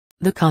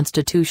The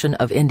Constitution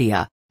of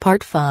India,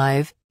 Part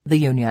 5, The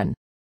Union.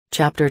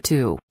 Chapter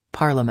 2,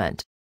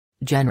 Parliament.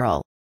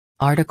 General.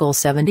 Article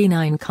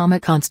 79,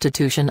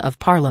 Constitution of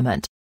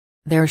Parliament.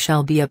 There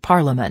shall be a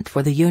Parliament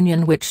for the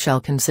Union which shall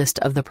consist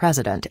of the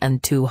President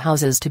and two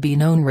Houses to be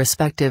known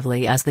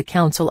respectively as the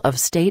Council of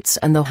States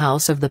and the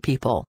House of the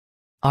People.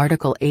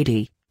 Article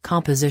 80,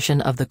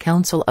 Composition of the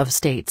Council of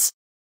States.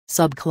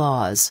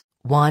 Subclause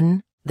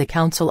 1. The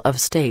Council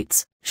of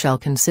States shall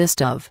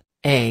consist of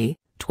a.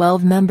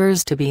 12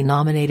 members to be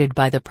nominated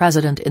by the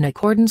President in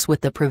accordance with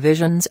the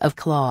provisions of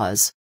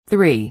Clause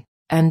 3,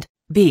 and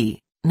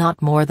b.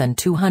 not more than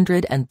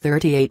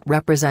 238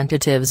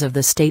 representatives of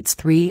the States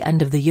 3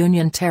 and of the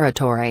Union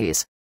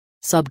Territories.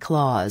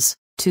 Subclause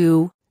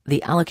 2.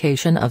 The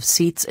allocation of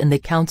seats in the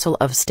Council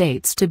of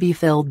States to be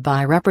filled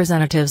by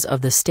representatives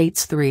of the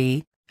States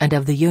 3, and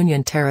of the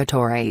Union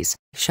Territories,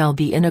 shall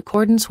be in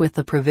accordance with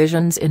the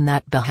provisions in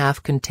that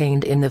behalf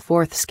contained in the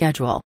fourth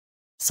schedule.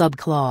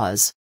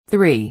 Subclause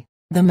 3.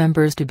 The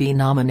members to be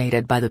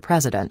nominated by the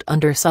President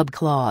under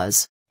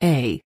Subclause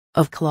A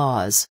of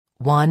Clause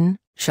 1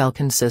 shall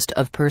consist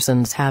of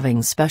persons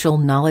having special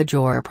knowledge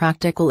or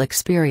practical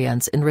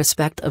experience in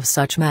respect of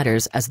such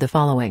matters as the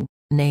following,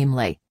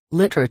 namely,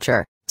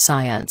 literature,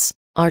 science,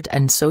 art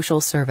and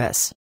social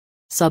service.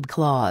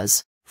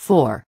 Subclause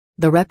 4.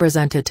 The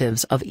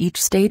representatives of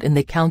each state in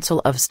the Council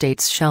of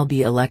States shall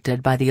be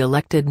elected by the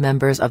elected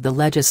members of the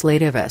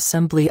Legislative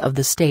Assembly of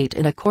the state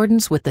in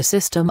accordance with the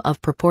system of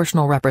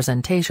proportional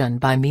representation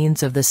by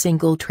means of the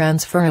single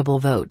transferable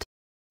vote.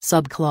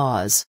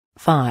 Subclause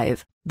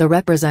 5. The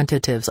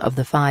representatives of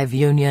the 5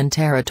 Union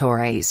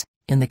Territories,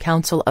 in the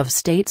Council of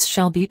States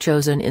shall be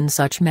chosen in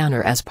such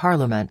manner as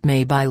Parliament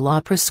may by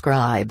law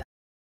prescribe.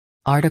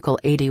 Article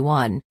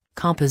 81,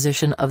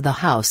 Composition of the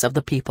House of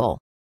the People.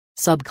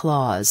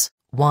 Subclause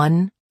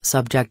 1.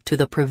 Subject to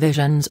the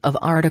provisions of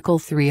Article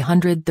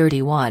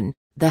 331,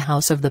 the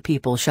House of the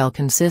People shall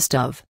consist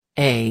of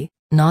a.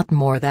 not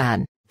more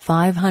than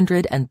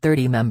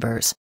 530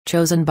 members,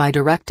 chosen by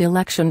direct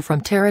election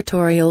from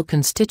territorial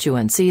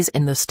constituencies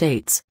in the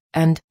states,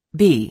 and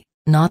b.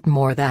 not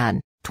more than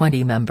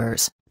 20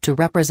 members, to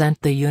represent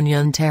the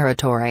Union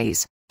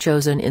Territories,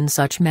 chosen in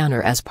such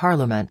manner as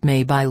Parliament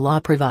may by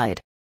law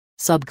provide.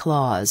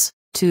 Subclause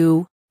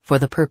 2. For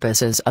the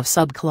purposes of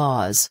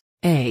Subclause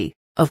A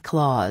of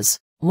Clause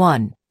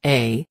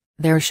 1a,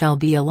 there shall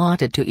be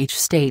allotted to each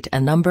state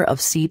a number of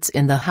seats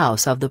in the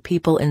House of the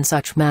People in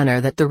such manner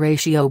that the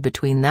ratio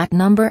between that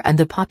number and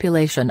the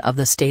population of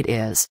the state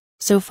is,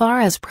 so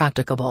far as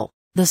practicable,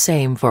 the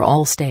same for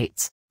all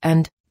states,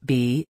 and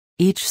b.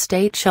 Each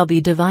state shall be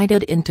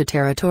divided into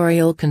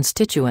territorial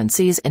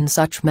constituencies in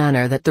such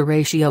manner that the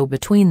ratio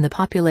between the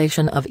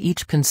population of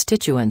each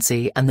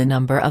constituency and the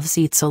number of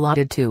seats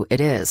allotted to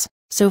it is,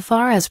 so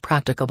far as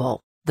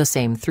practicable, the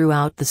same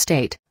throughout the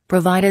state,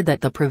 provided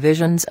that the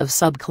provisions of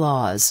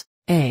Subclause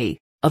A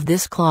of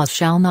this clause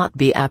shall not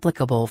be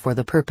applicable for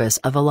the purpose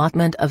of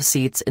allotment of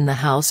seats in the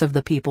House of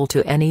the People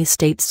to any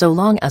state so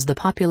long as the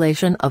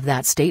population of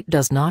that state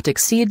does not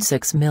exceed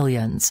 6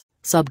 millions.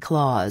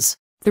 Subclause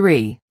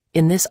 3.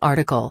 In this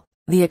article,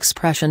 the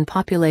expression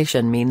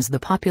population means the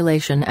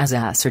population as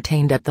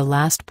ascertained at the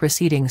last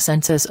preceding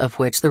census of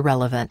which the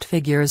relevant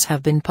figures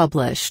have been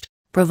published,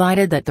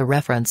 provided that the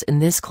reference in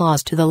this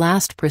clause to the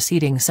last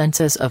preceding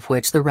census of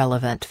which the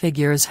relevant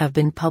figures have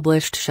been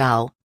published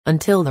shall,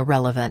 until the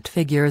relevant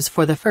figures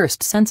for the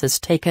first census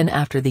taken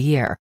after the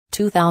year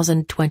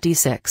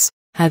 2026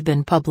 have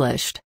been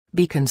published,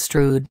 be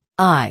construed,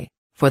 I,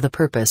 for the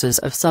purposes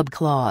of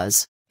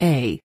Subclause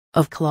A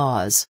of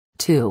Clause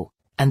 2,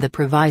 and the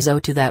proviso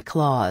to that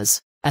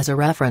clause, as a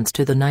reference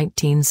to the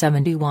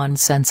 1971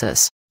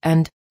 census,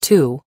 and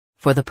 2,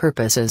 for the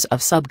purposes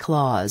of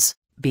Subclause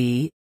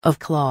B of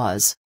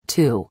Clause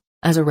 2,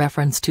 as a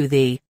reference to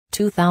the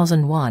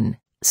 2001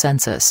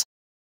 census.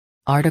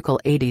 Article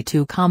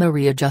 82,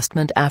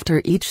 Readjustment after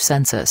each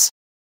census.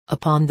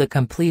 Upon the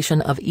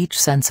completion of each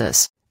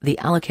census, the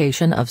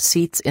allocation of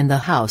seats in the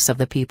House of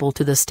the People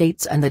to the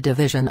states and the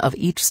division of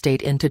each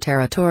state into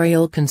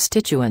territorial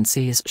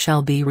constituencies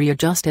shall be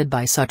readjusted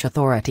by such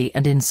authority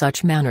and in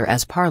such manner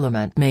as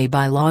Parliament may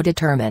by law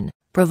determine,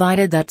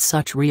 provided that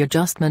such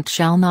readjustment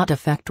shall not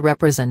affect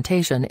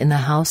representation in the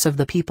House of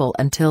the People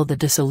until the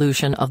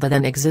dissolution of the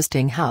then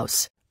existing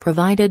House,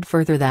 provided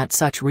further that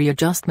such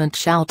readjustment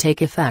shall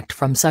take effect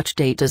from such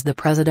date as the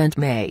President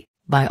may,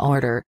 by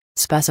order,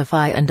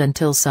 specify, and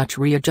until such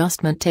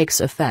readjustment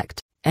takes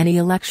effect, any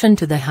election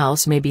to the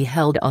House may be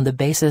held on the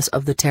basis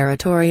of the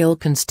territorial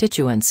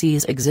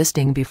constituencies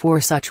existing before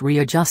such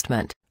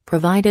readjustment,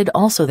 provided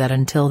also that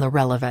until the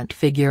relevant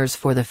figures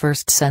for the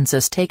first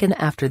census taken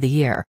after the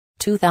year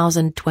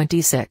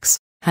 2026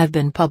 have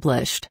been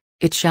published,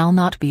 it shall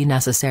not be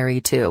necessary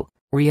to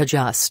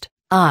readjust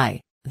I.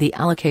 the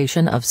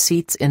allocation of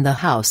seats in the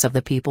House of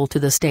the People to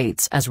the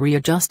states as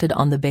readjusted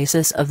on the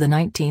basis of the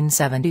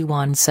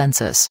 1971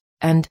 census,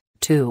 and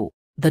 2.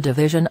 the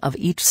division of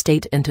each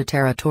state into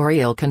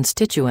territorial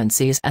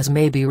constituencies as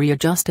may be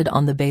readjusted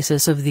on the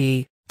basis of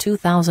the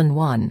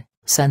 2001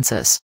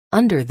 census,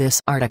 under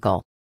this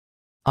article.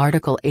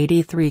 Article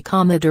 83,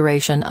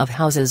 Duration of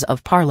Houses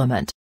of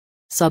Parliament.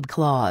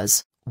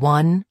 Subclause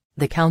 1.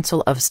 The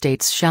Council of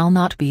States shall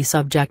not be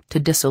subject to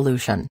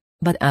dissolution,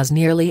 but as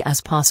nearly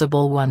as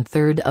possible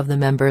 1/3 of the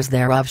members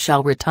thereof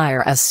shall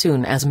retire as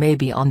soon as may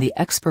be on the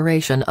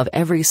expiration of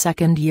every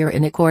second year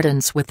in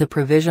accordance with the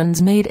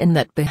provisions made in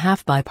that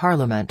behalf by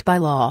Parliament by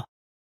law.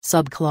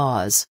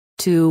 Subclause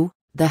 2.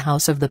 The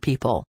House of the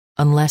People,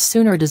 unless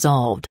sooner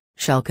dissolved,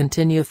 shall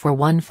continue for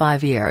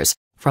 15 years,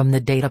 from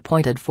the date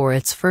appointed for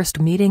its first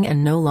meeting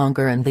and no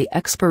longer in the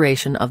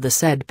expiration of the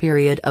said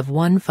period of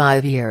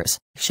 15 years,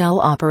 shall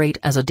operate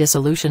as a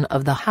dissolution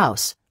of the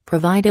House,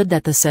 provided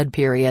that the said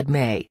period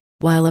may,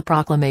 while a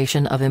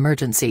proclamation of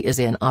emergency is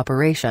in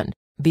operation,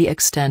 be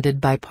extended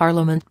by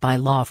Parliament by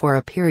law for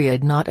a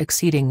period not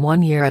exceeding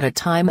 1 year at a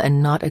time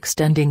and not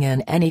extending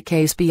in any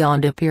case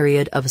beyond a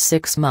period of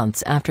 6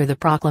 months after the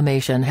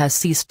proclamation has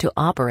ceased to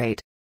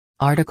operate.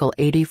 Article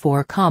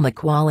 84,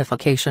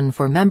 Qualification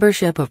for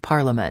membership of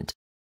Parliament.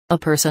 A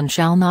person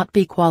shall not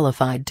be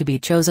qualified to be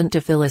chosen to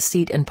fill a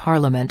seat in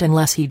Parliament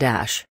unless he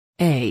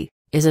 (a)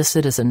 is a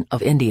citizen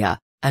of India,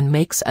 and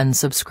makes and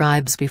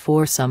subscribes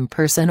before some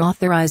person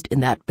authorized in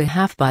that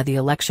behalf by the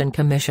Election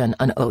Commission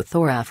an oath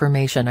or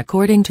affirmation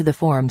according to the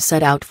form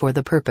set out for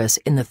the purpose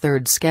in the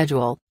 3rd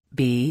Schedule,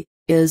 b.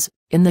 is,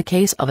 in the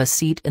case of a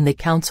seat in the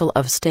Council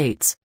of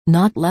States,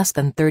 not less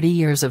than 30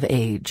 years of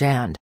age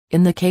and,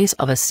 in the case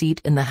of a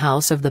seat in the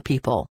House of the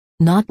People,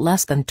 not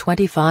less than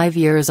 25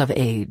 years of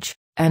age,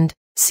 and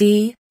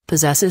c.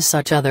 possesses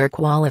such other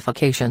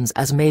qualifications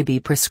as may be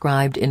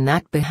prescribed in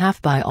that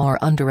behalf by or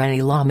under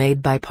any law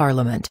made by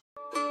Parliament.